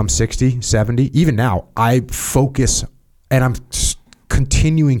when I'm 60, 70, even now, I focus and I'm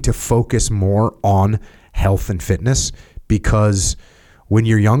continuing to focus more on health and fitness, because when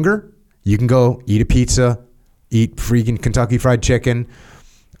you're younger, you can go eat a pizza, eat freaking Kentucky Fried Chicken,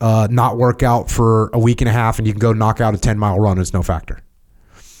 not work out for a week and a half, and you can go knock out a 10-mile run. It's no factor.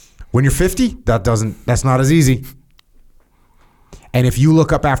 When you're 50, that's not as easy. And if you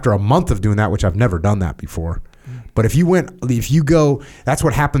look up after a month of doing that, which I've never done that before, but if you go, that's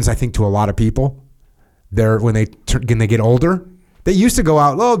what happens, I think, to a lot of people. When they get older, they used to go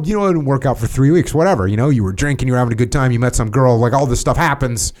out, I didn't work out for 3 weeks, whatever. You were drinking, you were having a good time, you met some girl, like all this stuff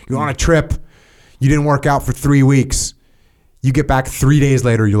happens. You're on a trip, you didn't work out for 3 weeks. You get back 3 days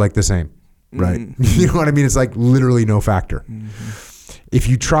later, you're like the same, right? Mm-hmm. You know what I mean? It's like literally no factor. Mm-hmm. If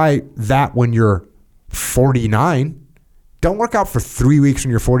you try that when you're 49, don't work out for 3 weeks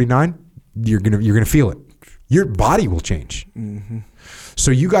when you're 49. You're gonna feel it. Your body will change. Mm-hmm. So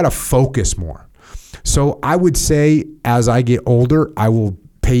you got to focus more. So I would say as I get older, I will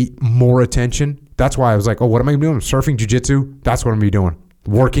pay more attention. That's why I was like, what am I doing? Surfing, jiu-jitsu. That's what I'm gonna be doing.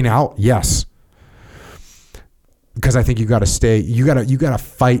 Working out, yes. because I think you got to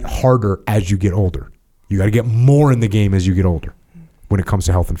fight harder as you get older. You got to get more in the game as you get older when it comes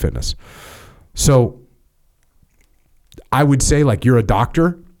to health and fitness. So I would say, like, you're a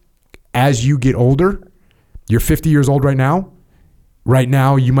doctor. As you get older, you're 50 years old right now. Right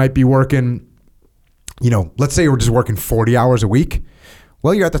now, you might be working, let's say we're just working 40 hours a week.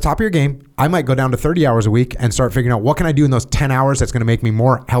 Well, you're at the top of your game. I might go down to 30 hours a week and start figuring out what can I do in those 10 hours that's going to make me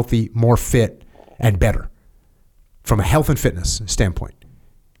more healthy, more fit, and better from a health and fitness standpoint,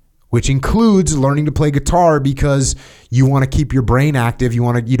 which includes learning to play guitar because you want to keep your brain active. You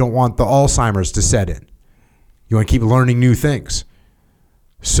don't want the Alzheimer's to set in. You want to keep learning new things.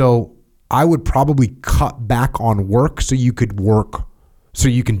 So I would probably cut back on work so you can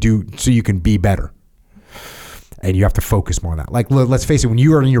be better. And you have to focus more on that. Like, let's face it, when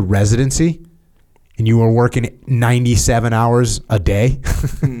you were in your residency and you were working 97 hours a day,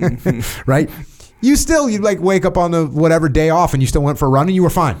 right? You'd like wake up on the whatever day off and you still went for a run and you were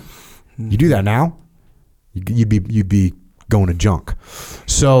fine. You do that now, you'd be going to junk.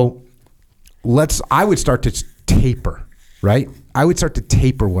 So I would start to taper, right? I would start to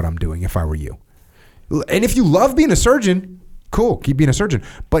taper what I'm doing if I were you. And if you love being a surgeon, cool, keep being a surgeon.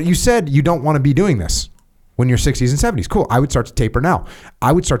 But you said you don't want to be doing this when you're 60s and 70s. Cool. I would start to taper now.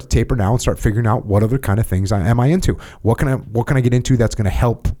 I would start to taper now and start figuring out what other kind of things am I into? What can I get into that's going to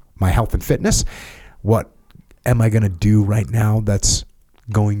help my health and fitness? What am I going to do right now that's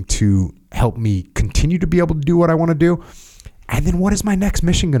going to help me continue to be able to do what I want to do? And then what is my next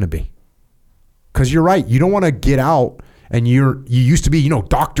mission going to be? Because you're right. You don't want to get out and you used to be,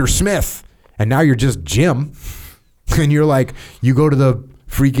 Dr. Smith, and now you're just Jim. And you're like, you go to the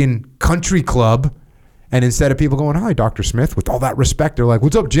freaking country club, and instead of people going, hi, Dr. Smith, with all that respect, they're like,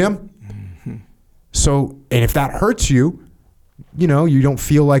 what's up, Jim? Mm-hmm. So, and if that hurts you, you don't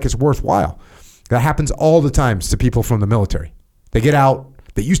feel like it's worthwhile. That happens all the times to people from the military. They get out.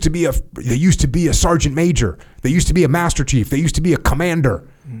 They used to be a sergeant major. They used to be a master chief. They used to be a commander.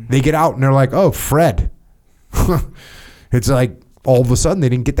 Mm-hmm. They get out and they're like, oh, Fred. It's like all of a sudden they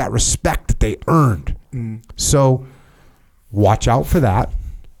didn't get that respect that they earned. Mm. So watch out for that.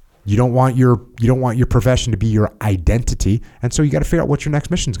 You don't want your profession to be your identity, and so you got to figure out what your next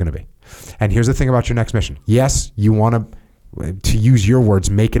mission is going to be. And here's the thing about your next mission. Yes, you want to use your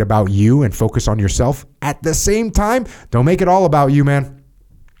words, make it about you and focus on yourself. At the same time, don't make it all about you, man.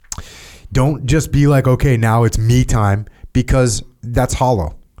 Don't just be like, okay, now it's me time, because that's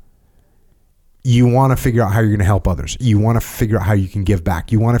hollow. You want to figure out how you're going to help others. You want to figure out how you can give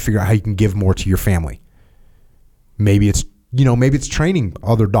back. You want to figure out how you can give more to your family. Maybe it's training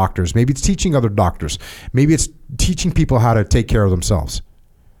other doctors. Maybe it's teaching other doctors. Maybe it's teaching people how to take care of themselves.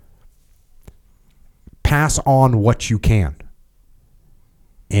 Pass on what you can.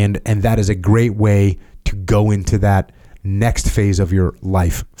 And that is a great way to go into that next phase of your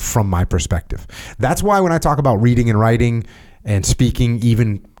life from my perspective. That's why when I talk about reading and writing and speaking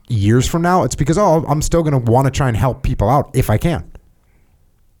even years from now, it's because, I'm still going to want to try and help people out if I can.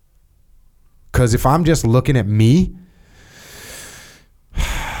 Because if I'm just looking at me,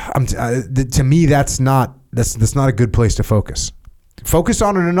 to me, that's not a good place to focus. Focus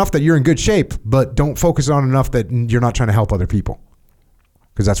on it enough that you're in good shape, but don't focus on it enough that you're not trying to help other people.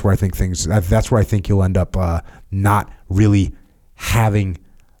 Because that's where I think you'll end up not really having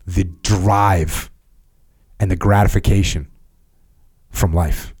the drive and the gratification from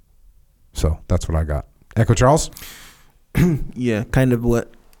life. So that's what I got. Echo Charles? Yeah, kind of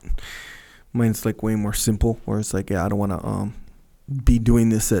what mine's like way more simple, where it's like, I don't want to be doing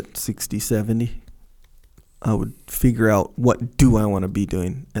this at 60, 70. I would figure out what do I want to be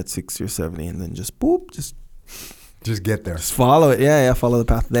doing at 60 or 70, and then just get there. Just follow it. Yeah, follow the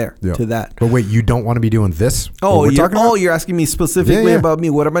path there to that. But wait, you don't want to be doing this? You're asking me specifically about me.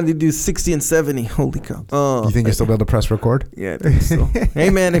 What am I going to do 60 and 70? Holy cow. You think you'll still be able to press record? Yeah, I think so.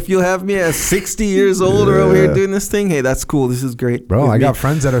 Hey, man, if you'll have me at 60 years old or over here doing this thing, hey, that's cool. This is great. Bro, I got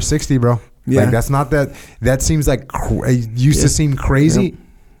friends that are 60, bro. Yeah. Like, that's not that seems like, it used to seem crazy,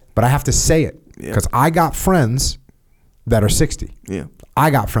 but I have to say it. Because I got friends that are 60. Yeah.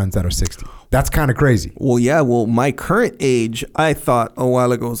 I got friends that are 60. That's kind of crazy. Well, yeah. Well, my current age, I thought a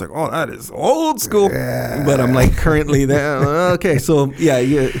while ago, I was like, oh, that is old school. Yeah. But I'm like currently there. Okay. So,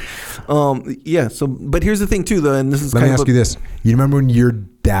 yeah. So, but here's the thing, too, though. And this is Let me ask you this. You remember when your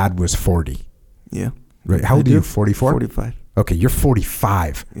dad was 40? Yeah. Right. How old are you? 44? 45. Okay. You're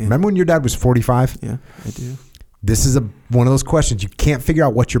 45. Yeah. Remember when your dad was 45? Yeah, I do. This is one of those questions. You can't figure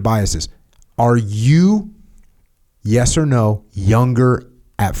out what your bias is. Are you, yes or no, younger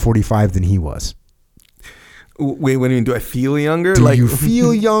at 45 than he was? Wait, what do you mean? Do I feel younger? Do you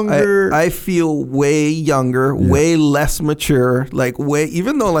feel younger? I feel way younger, way less mature. Like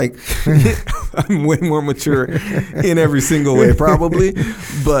even though like I'm way more mature in every single way, probably,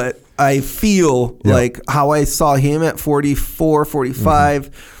 but I feel like how I saw him at 44,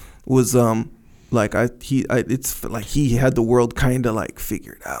 45 was like it's like he had the world kind of like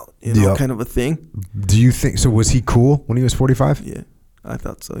figured out, kind of a thing. Do you think so? Was he cool when he was 45? Yeah. I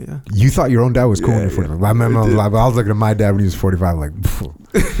thought so, yeah. You thought your own dad was cool when you were 45. I was looking at my dad when he was 45, like,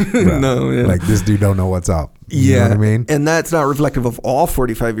 no, yeah. Like this dude don't know what's up. You know what I mean? And that's not reflective of all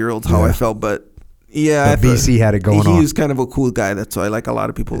 45-year-olds how I felt, but yeah. But BC had it going on. He was kind of a cool guy. That's why like a lot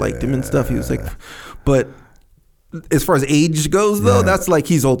of people liked him and stuff. He was like, but as far as age goes, though, that's like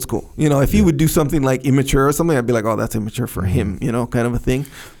he's old school. If he would do something like immature or something, I'd be like, oh, that's immature for him, kind of a thing.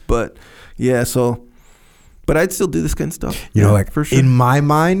 But yeah, so... But I'd still do this kind of stuff. Like for sure. In my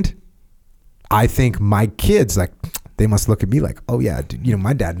mind, I think my kids, like, they must look at me like, oh yeah, dude,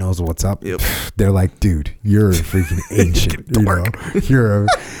 my dad knows what's up. Yep. They're like, dude, you're freaking ancient.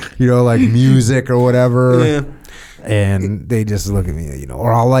 You're like music or whatever. Yeah. And they just look at me,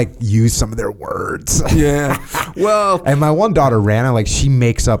 or I'll like use some of their words. Yeah. Well. And my one daughter, Rana, like she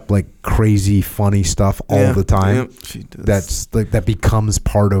makes up like crazy, funny stuff all the time. Yep, she does. That's like that becomes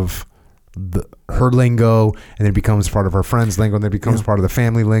part of her lingo, and then becomes part of her friends' lingo, and then becomes part of the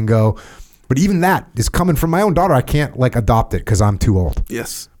family lingo. But even that is coming from my own daughter. I can't like adopt it because I'm too old.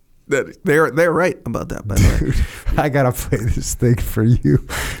 Yes, they're right about that. By the way, I gotta play this thing for you.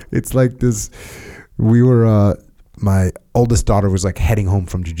 It's like this. We were my oldest daughter was like heading home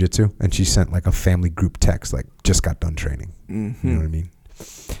from jiu-jitsu, and she sent like a family group text like just got done training. Mm-hmm. You know what I mean?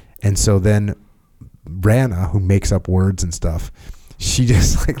 And so then Rana, who makes up words and stuff, she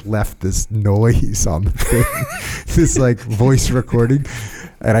just like left this noise on the thing, this like voice recording,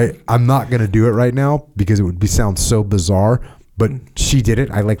 and I'm not gonna do it right now because it would sound so bizarre. But she did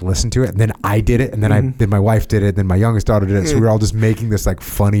it. I like listened to it, and then I did it, and then then my wife did it, then my youngest daughter did it. So we were all just making this like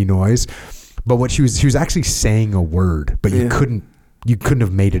funny noise. But what she was actually saying a word, but you couldn't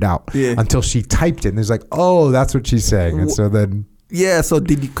have made it out until she typed it. And there's like, oh, that's what she's saying. And so then so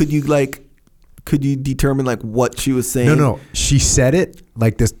could you determine like what she was saying? No. She said it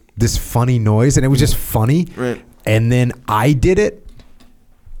like this funny noise, and it was just funny. Right. And then I did it,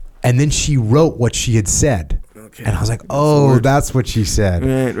 and then she wrote what she had said. Okay. And I was like, oh, that's what she said.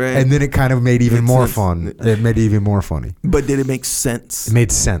 Right. And then it kind of made even more fun. It made it even more funny. But did it make sense? It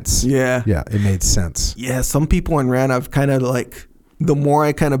made sense. Yeah. Yeah, it made sense. Yeah, some people in RAN, I've kind of like, the more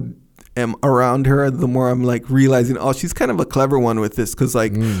I kind of am around her, the more I'm like realizing, oh, she's kind of a clever one with this. Because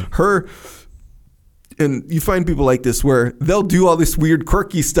like her... And you find people like this where they'll do all this weird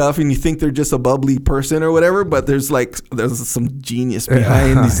quirky stuff and you think they're just a bubbly person or whatever, but there's some genius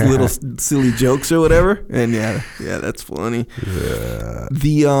behind these little silly jokes or whatever. And yeah, that's funny. Yeah.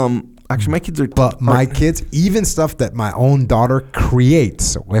 Actually my kids are... But my kids, even stuff that my own daughter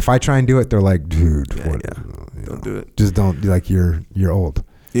creates, if I try and do it, they're like, dude, don't do it. Just don't, like you're old.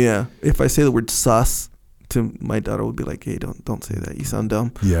 Yeah. If I say the word sus, to my daughter would be like, hey, don't say that, you sound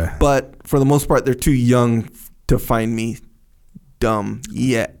dumb. Yeah. But for the most part, they're too young to find me dumb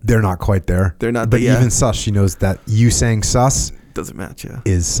yet. They're not quite there. They're not. But even sus, she knows that you saying sus doesn't match. Yeah,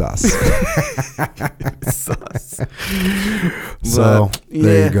 is sus. Sus. So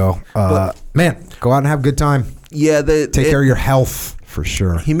there you go. Man, go out and have a good time. Yeah, take care of your health for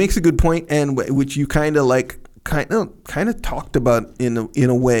sure. He makes a good point, and which you kind of talked about in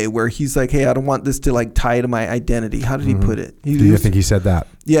a way where he's like, hey, I don't want this to like tie to my identity. How did he put it? Do you think he said that?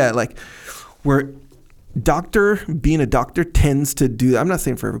 Yeah, like where being a doctor tends to do, I'm not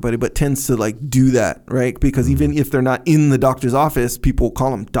saying for everybody, but tends to like do that, right? Because even if they're not in the doctor's office, people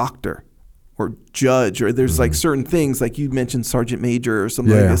call them doctor or judge, or there's like certain things, like you mentioned sergeant major or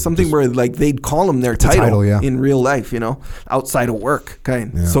something like that, something where like they'd call them their title in real life, outside of work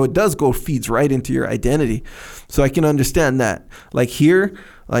kind. Yeah. So it does feeds right into your identity. So I can understand that. Like here,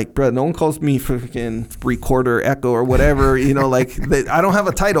 like, bro, no one calls me freaking recorder, echo, or whatever, like I don't have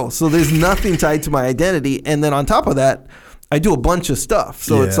a title. So there's nothing tied to my identity. And then on top of that, I do a bunch of stuff.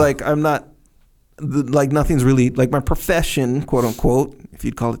 So it's like, I'm not, like nothing's really, like my profession, quote unquote, if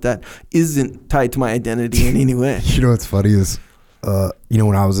you'd call it that, isn't tied to my identity in any way. You know what's funny is,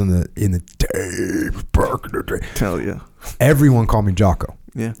 when I was in the days back in the day, tell you, everyone called me Jocko.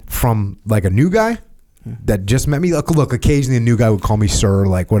 Yeah. From like a new guy that just met me. Look, occasionally a new guy would call me sir,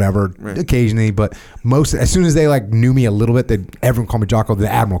 like whatever, occasionally, but as soon as they like knew me a little bit, everyone called me Jocko.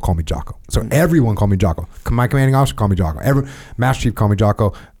 The admiral called me Jocko. So everyone called me Jocko. My commanding officer called me Jocko. Master chief called me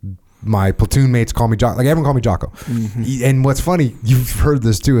Jocko. My platoon mates call me Jocko. Like everyone called me Jocko. Mm-hmm. And what's funny, you've heard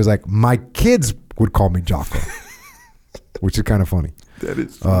this too, is like my kids would call me Jocko, which is kind of funny. That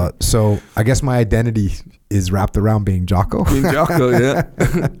is so I guess my identity is wrapped around being Jocko. being Jocko, yeah.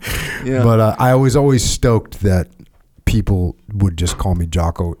 Yeah. But I was always stoked that people would just call me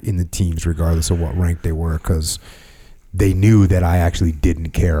Jocko in the teams, regardless of what rank they were, because they knew that I actually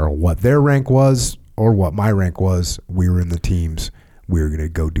didn't care what their rank was or what my rank was. We were in the teams. We were going to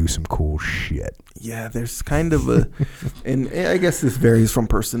go do some cool shit. Yeah, there's kind of a, and I guess this varies from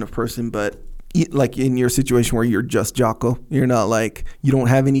person to person, but like in your situation where you're just Jocko, you're not like, you don't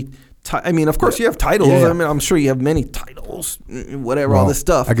have any, I mean, of course you have titles. Yeah. I mean, I'm sure you have many titles, whatever, all this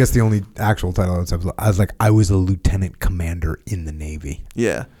stuff. I guess the only actual title I was a lieutenant commander in the Navy.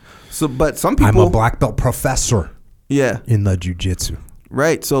 Yeah. So, but some people. I'm a black belt professor. Yeah. In the jiu-jitsu.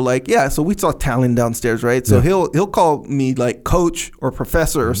 Right. So like, yeah, so we saw Talon downstairs, right? So he'll call me like coach or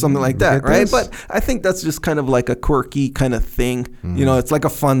professor or something like that, right? This. But I think that's just kind of like a quirky kind of thing. You know, it's like a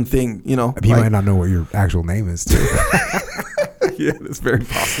fun thing, you know. He might not know what your actual name is too. Yeah, that's very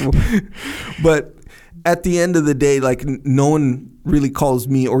possible. But at the end of the day, like no one really calls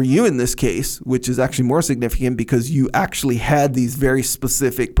me or you in this case, which is actually more significant because you actually had these very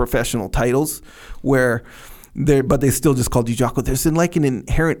specific professional titles where but they still just called you Jocko. There's like an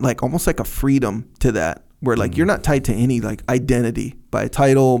inherent, like almost like a freedom to that, where like you're not tied to any like identity by a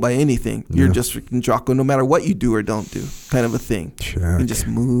title, by anything. You're just freaking Jocko, no matter what you do or don't do, kind of a thing. Check. And just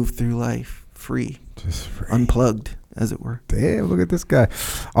move through life free, unplugged, as it were. Damn, look at this guy.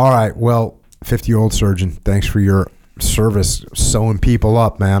 All right, well, 50-year-old surgeon, thanks for your service, sewing people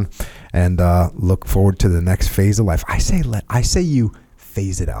up, man, and look forward to the next phase of life. I say you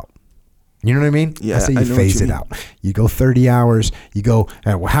phase it out. You know what I mean? Yeah, I say you phase it out. You go 30 hours. You go,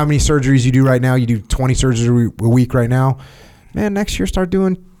 how many surgeries you do right now? You do 20 surgeries a week right now. Man, next year start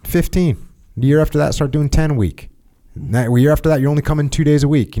doing 15. The year after that, start doing 10 a week. The year after that, you're only coming 2 days a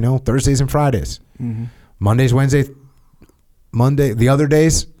week, you know, Thursdays and Fridays. Mm-hmm. Mondays, Wednesdays, the other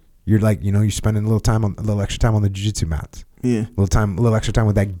days, you're like, you know, you're spending a little extra time on the jiu-jitsu mats. Yeah. A little extra time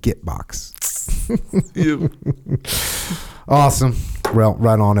with that Git box. Yeah. Awesome. Well,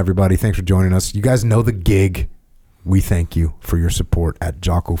 right on, everybody. Thanks for joining us. You guys know the gig. We thank you for your support at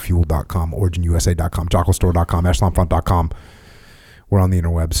JockoFuel.com, OriginUSA.com, JockoStore.com, EchelonFront.com. We're on the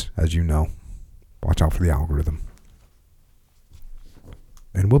interwebs, as you know. Watch out for the algorithm.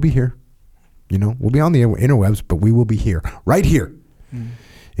 And we'll be here. You know, we'll be on the interwebs, but we will be here. Right here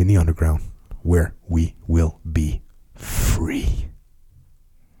in the underground where we will be free.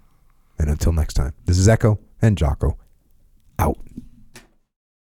 And until next time, this is Echo and Jocko out.